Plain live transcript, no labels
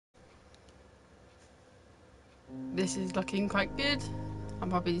This is looking quite good. I'm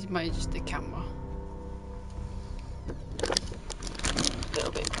probably might just the camera. A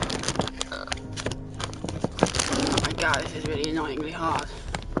little bit. Oh my god, this is really annoyingly hard.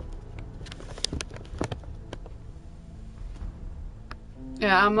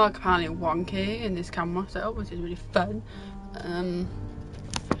 Yeah, I'm like apparently 1K in this camera setup, which is really fun.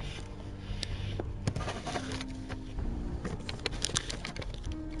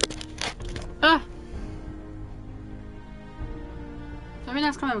 I mean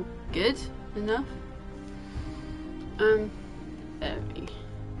that's kind of good enough. I'm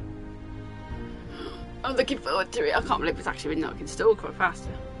looking forward to it. I can't believe it's actually been knocking still quite faster.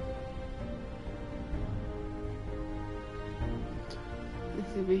 This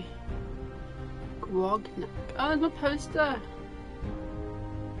will be Grognack. Oh, there's my poster.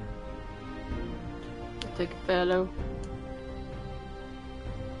 I'll take a photo.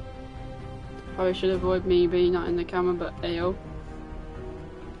 Probably should avoid me being not in the camera, but ayo.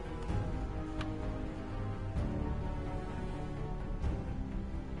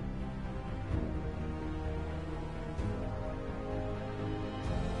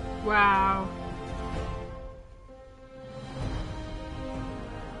 Wow.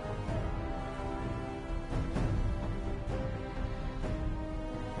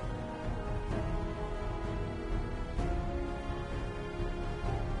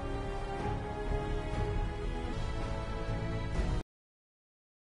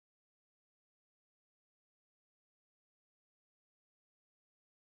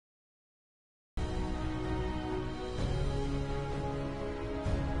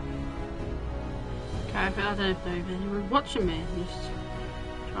 I don't know if there's anyone watching me. I'm just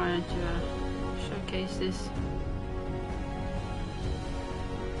trying to showcase this.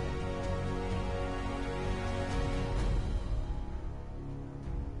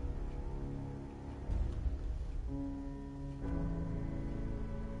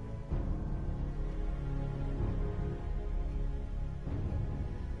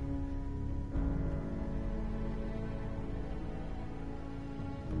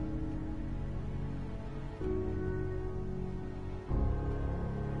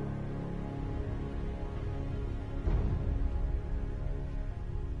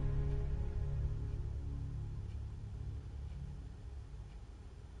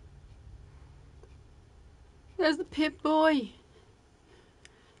 There's the Pip Boy.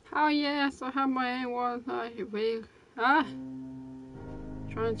 Oh yes, I have my own one. I really trying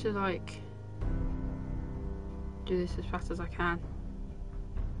to like do this as fast as I can.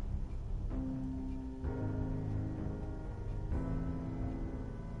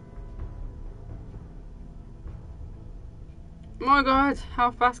 Oh my god,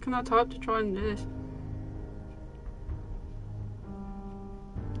 how fast can I type to try and do this?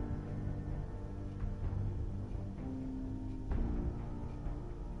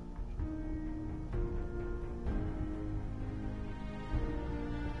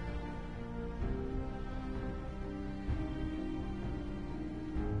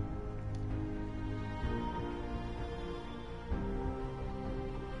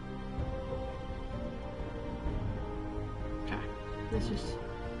 Let's just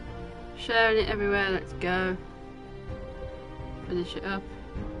sharing it everywhere. Let's go. Finish it up.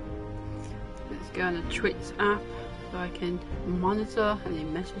 Let's go on the Twitch app so I can monitor any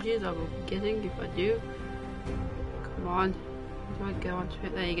messages I will be getting if I do. Come on. Do I go onto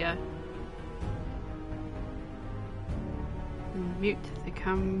it? There you go. And mute the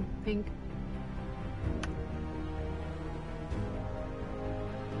camping.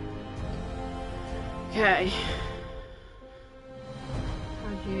 Okay.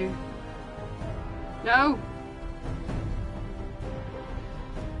 You no.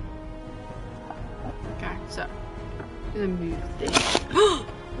 Okay, so I'm gonna move this. Oh,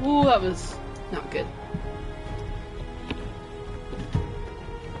 that was not good.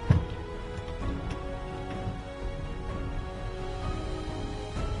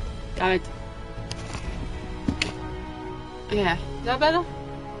 Damn it. Yeah, is that better?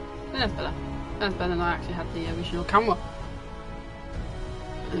 That's better. That's better than I actually had the original camera.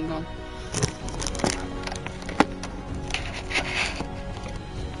 Hang on.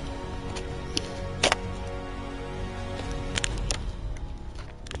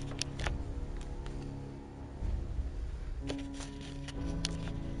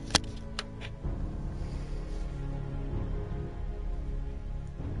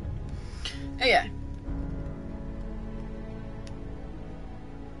 Yeah.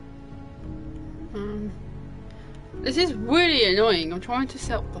 This is really annoying. I'm trying to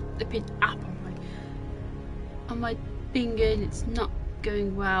set up the flipping app on my finger and it's not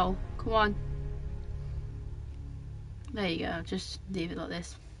going well. Come on. There you go, just leave it like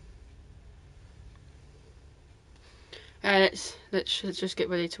this. Let's just get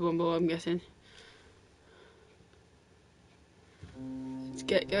ready to rumble, I'm guessing. Let's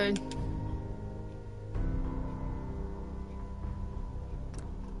get going.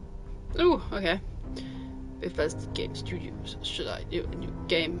 Oh, okay. Bethesda Game Studios. Should I do a new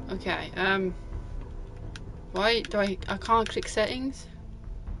game? Okay. Why do I can't click settings?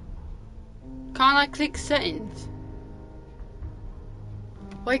 Can't I click settings?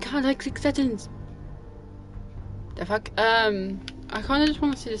 Why can't I click settings? The fuck? I kinda just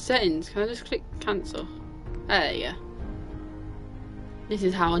want to see the settings. Can I just click cancel? There you go. This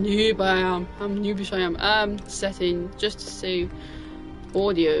is how noob I am. How noobish I am. Setting just to see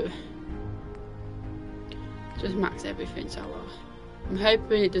audio. Just max everything so I'm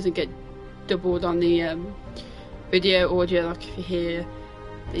hoping it doesn't get doubled on the video audio, like if you hear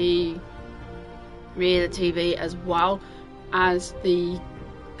the TV as well as the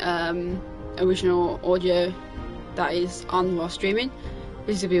original audio that is on while streaming.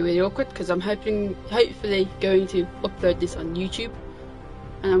 This will be really awkward because I'm hopefully going to upload this on YouTube,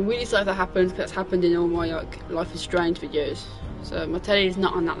 and I'm really sorry if that happens because it's happened in all my like Life is Strange videos. So my telly is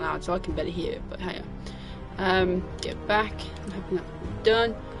not on that loud, so I can barely hear it. But hey, get back. I'm hoping that's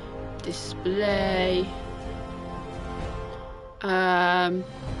done. Display. Hey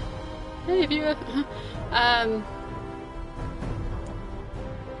viewer.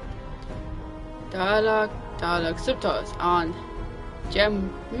 Dialogue, subtitles on.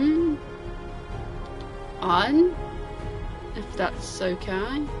 On. If that's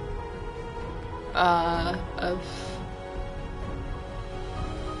okay.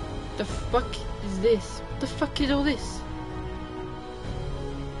 The fuck is this? What the fuck is all this?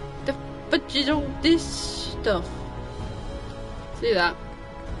 The fuck is all this stuff? See that?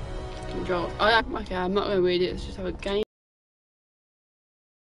 Control. Oh yeah, okay, I'm not gonna read it, let's just have a game.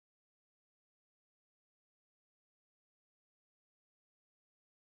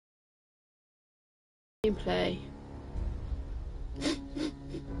 Gameplay.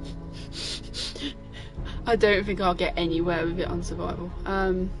 I don't think I'll get anywhere with it on survival.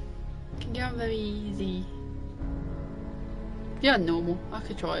 Can get on very easy. Yeah, normal. I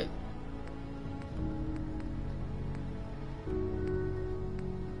could try it.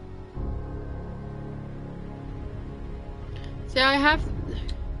 See, I have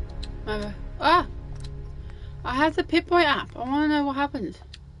I have the Pip-Boy app. I want to know what happens.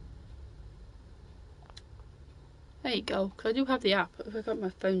 There you go. Cause I do have the app. I've got my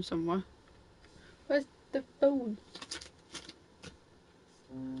phone somewhere. Where's the phone?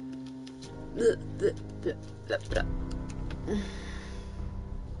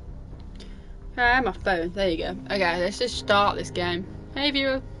 My phone. There you go. Okay, let's just start this game. Hey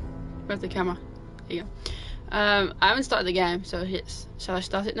viewer. Where's the camera? There you go. I haven't started the game, so shall I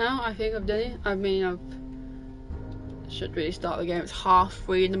start it now? I think I've done it. I mean, I should really start the game. It's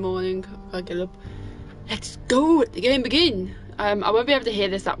 3:30 in the morning. I get up. Let's go! Let the game begin! I won't be able to hear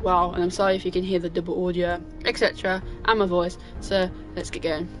this that well, and I'm sorry if you can hear the double audio, etc., and my voice, so let's get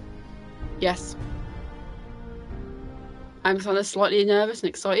going. Yes. I'm kind of slightly nervous and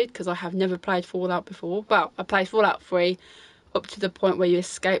excited because I have never played Fallout before. Well, I played Fallout 3 up to the point where you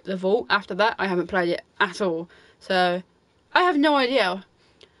escape the vault. After that, I haven't played it at all. So, I have no idea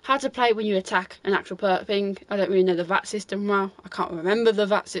how to play when you attack an actual thing. I don't really know the VAT system well. I can't remember the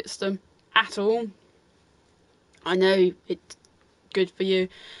VAT system at all. I know it's good for you,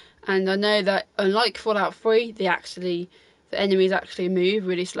 and I know that unlike Fallout 3, the enemies actually move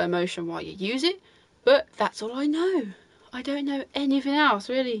really slow motion while you use it, but that's all I know. I don't know anything else,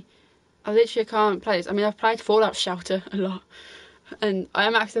 really. I literally can't play this. I mean, I've played Fallout Shelter a lot, and I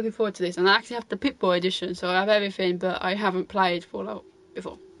am actually looking forward to this, and I actually have the Pip-Boy edition, so I have everything, but I haven't played Fallout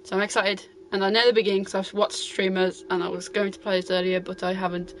before. So I'm excited, and I know the beginning because I've watched streamers, and I was going to play this earlier, but I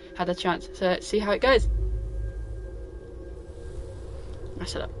haven't had a chance, so let's see how it goes.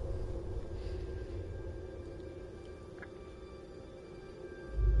 Mess it up.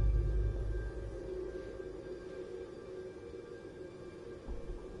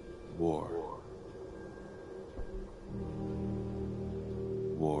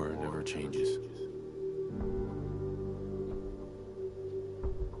 War never changes.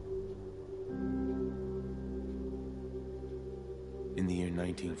 In the year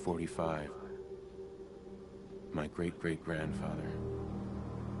 1945, my great-great-grandfather,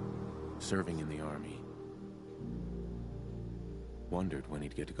 serving in the army, wondered when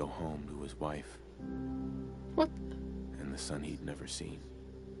he'd get to go home to his wife. What? And the son he'd never seen.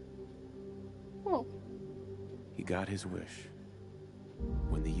 Oh. He got his wish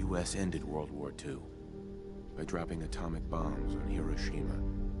when the U.S. ended World War II by dropping atomic bombs on Hiroshima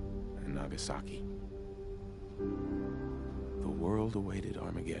and Nagasaki. The world awaited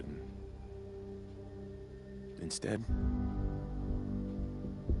Armageddon. Instead,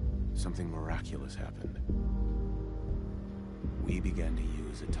 something miraculous happened. We began to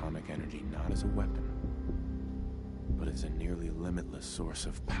use atomic energy not as a weapon, but as a nearly limitless source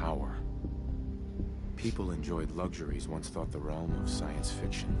of power. People enjoyed luxuries once thought the realm of science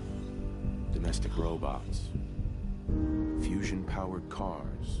fiction. Domestic robots, fusion-powered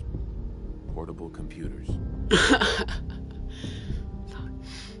cars, portable computers.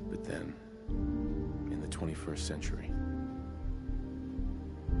 But then, in the 21st century,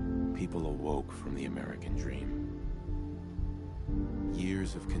 people awoke from the American dream.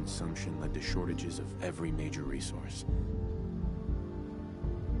 Years of consumption led to shortages of every major resource.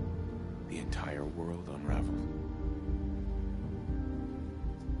 The entire world unraveled.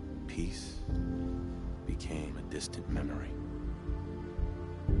 Peace became a distant memory.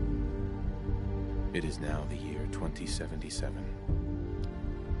 It is now the year 2077.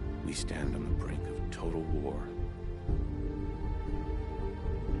 We stand on the brink of total war.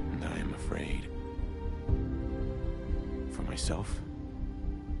 And I am afraid. For myself,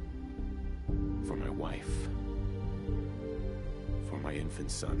 for my wife, for my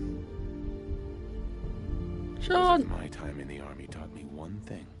infant son. Sean! My time in the army taught me one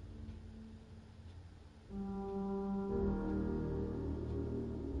thing.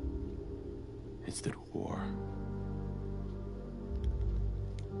 It's that war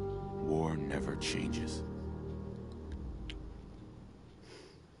never changes.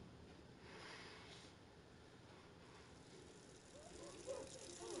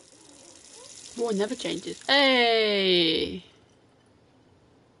 War never changes. Hey!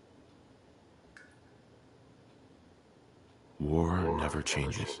 War never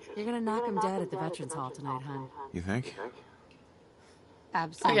changes. You're gonna knock him dead at the Veterans Hall tonight, hon. You think?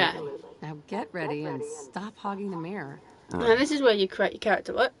 Absolutely. Okay. Now get ready and stop hogging the mirror. Now this is where you create your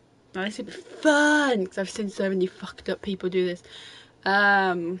character. What? Now this would be fun because I've seen so many fucked up people do this.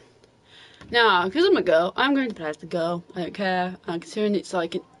 Now because I'm a girl, I'm going to play as the girl. I don't care. I'm considering it's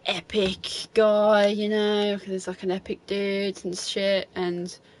like an epic guy, you know, because it's like an epic dude and shit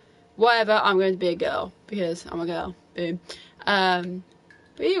and whatever. I'm going to be a girl because I'm a girl. Boom. But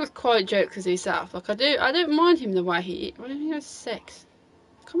he was quite jokes himself. Like I don't mind him the way he. What if he has sex?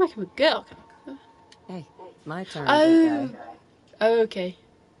 I can't make him a girl. Hey, my turn. Oh. Big guy. Oh, okay.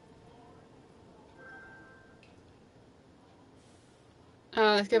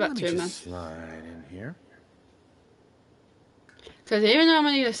 Let's go back to him then. Slide in here. Because even though I'm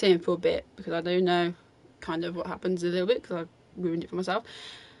only going to see him for a bit, because I do know kind of what happens a little bit, because I've ruined it for myself,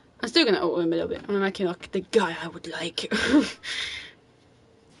 I'm still going to alter him a little bit. I'm going to make him like the guy I would like.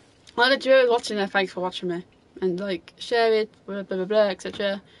 Like the viewers watching there, thanks for watching me. And like, share it, blah blah blah, blah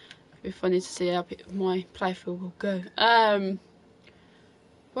etc. It'd be funny to see how my playthrough will go.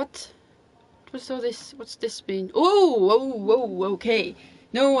 What's all this? What's this mean? Oh, okay.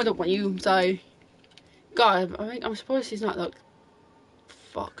 No, I don't want you. So, God, I'm surprised he's not like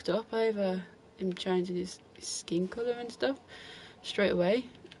fucked up over him changing his skin colour and stuff straight away.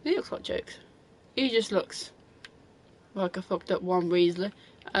 He looks like jokes. He just looks like a fucked up Ron Weasley.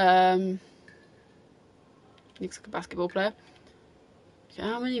 Looks like a basketball player. Okay,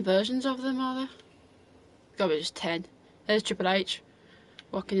 how many versions of them are there? Gotta be just 10. There's Triple H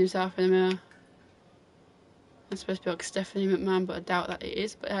walking himself in a mirror. It's supposed to be like Stephanie McMahon, but I doubt that it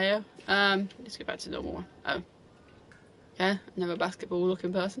is. But hey, let's get back to the normal one. Oh, yeah, another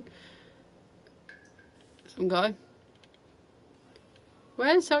basketball-looking person. Some guy.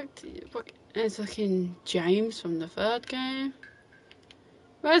 Where's like it's fucking James from the third game?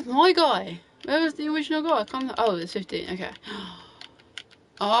 Where's my guy? Where was the original guy? I can't. Oh, there's 15. Okay.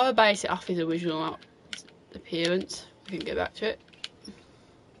 I'll base it off his original appearance. We can get back to it.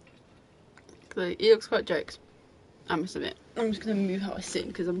 He looks quite jokes. I must admit. I'm just going to move how I sit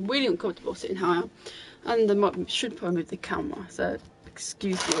because I'm really uncomfortable sitting how I am. And I should probably move the camera. So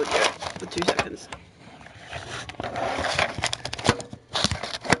excuse the audio for 2 seconds.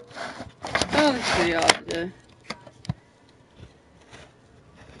 Oh, this is really hard to do.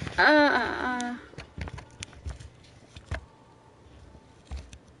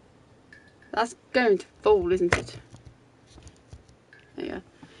 That's going to fall, isn't it? There you go.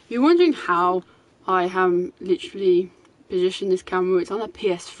 You're wondering how I have literally positioned this camera. It's on a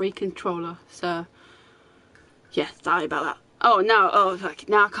PS3 controller, so yeah, sorry about that. Oh, now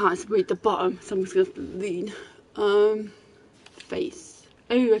I can't read the bottom, so I'm just gonna have to lean. Face.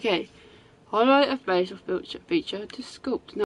 Oh, okay. Highlight a facial feature to sculpt.